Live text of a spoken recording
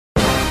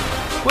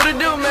What it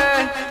do,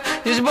 man?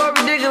 This boy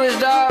ridiculous,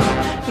 dog.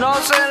 You know what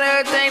I'm saying?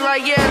 Everything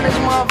like, yeah, this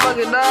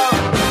motherfucker, dog.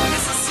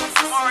 It's a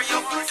Super Mario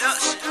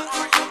production.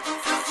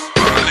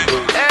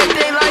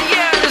 Everything like,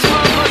 yeah, this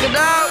motherfucker,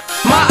 dog.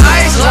 My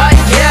ice like,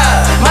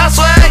 yeah. My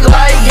swag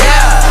like,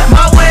 yeah.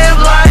 My whip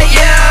like,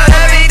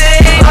 yeah.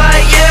 Everything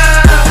like,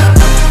 yeah.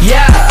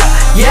 Yeah,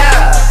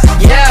 yeah,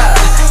 yeah,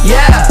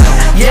 yeah,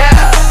 yeah,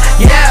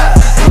 yeah,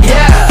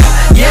 yeah,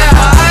 yeah.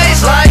 My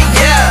ice like,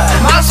 yeah.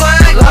 My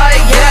swag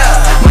like,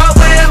 yeah. My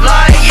whip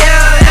like,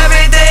 yeah.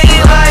 Everything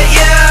like,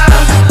 yeah.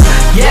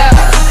 Yeah,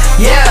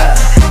 yeah,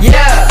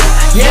 yeah,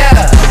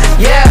 yeah,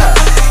 yeah,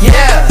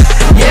 yeah,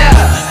 yeah.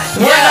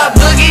 When I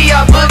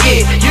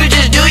boogie, you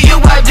just do you,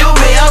 I do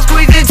me. I'm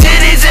squeezing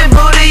titties and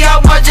booty,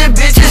 I'm watching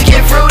bitches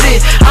get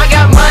fruity. I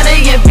got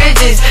money and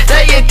bitches,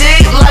 they get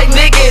thick like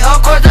Nicky.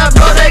 Of course I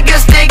bro, they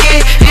get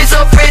sticky. You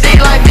so pretty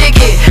like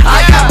Vicky.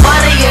 I got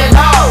money and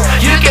all,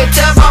 you can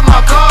tell by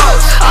my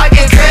cars. I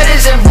get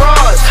credits and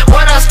bras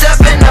when I step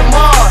in the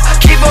mall.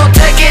 Keep on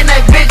taking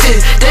they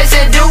bitches, they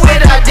said do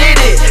it, I did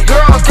it.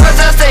 Girl, of course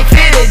I stay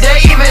fitted, they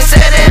even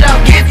said that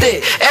I'm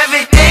gifted.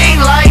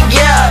 Everything like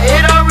yeah,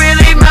 it don't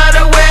really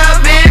matter where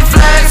I've been.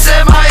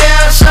 Flexing my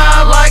ass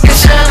shine like a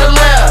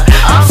chandelier.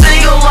 I'm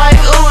single like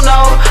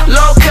Uno,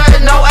 low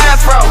cut, no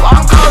afro.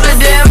 I'm colder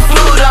than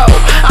Pluto,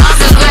 I'm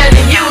just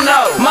letting you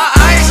know. My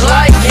ice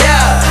like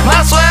yeah,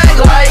 my swag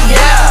like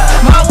yeah,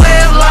 my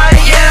whip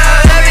like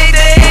yeah,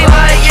 everything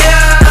like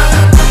yeah.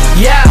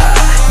 Yeah,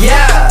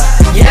 yeah,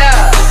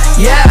 yeah,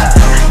 yeah,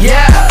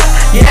 yeah,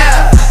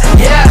 yeah,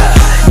 yeah,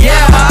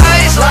 yeah. My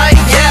ice like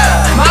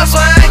yeah, my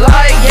swag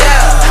like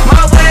yeah,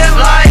 my whip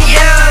like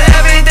yeah,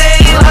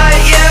 everything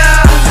like yeah.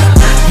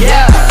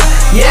 Yeah,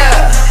 yeah,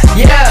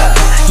 yeah,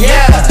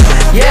 yeah,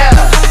 yeah,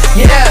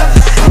 yeah,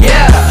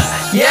 yeah,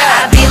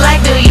 yeah. I be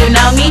like, do you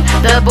know me?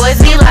 The boys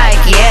be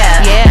like, yeah.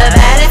 The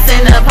baddest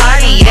in the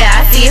party, yeah,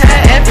 I see her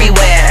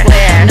everywhere.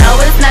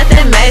 No, it's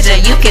nothing major,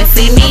 you can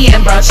see me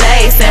in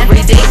brochets and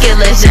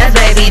ridiculous, just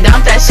baby,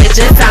 don't that shit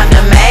just sound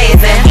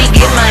amazing. We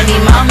get money,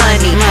 more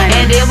money,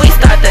 and then we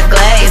start the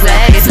glaze.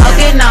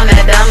 Smoking on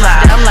that dumb law,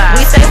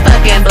 we say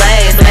fucking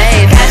blaze.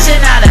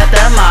 Cashing out at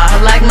the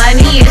mall, like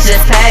money is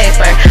just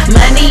paper.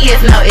 Money is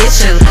no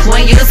issue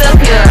when you's a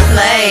pure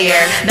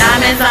player.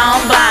 Diamonds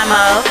on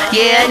Bimo,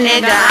 yeah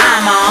nigga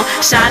I'm on.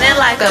 Shining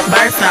like a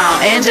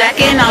birthstone and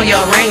jacking on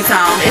your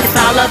ringtone. It's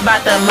all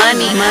about the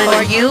money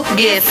or you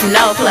get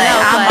no play.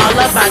 I'm all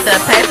about the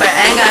paper,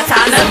 ain't got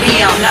time to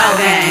be on no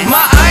game.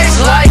 My ice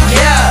like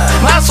yeah,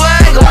 my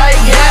swag like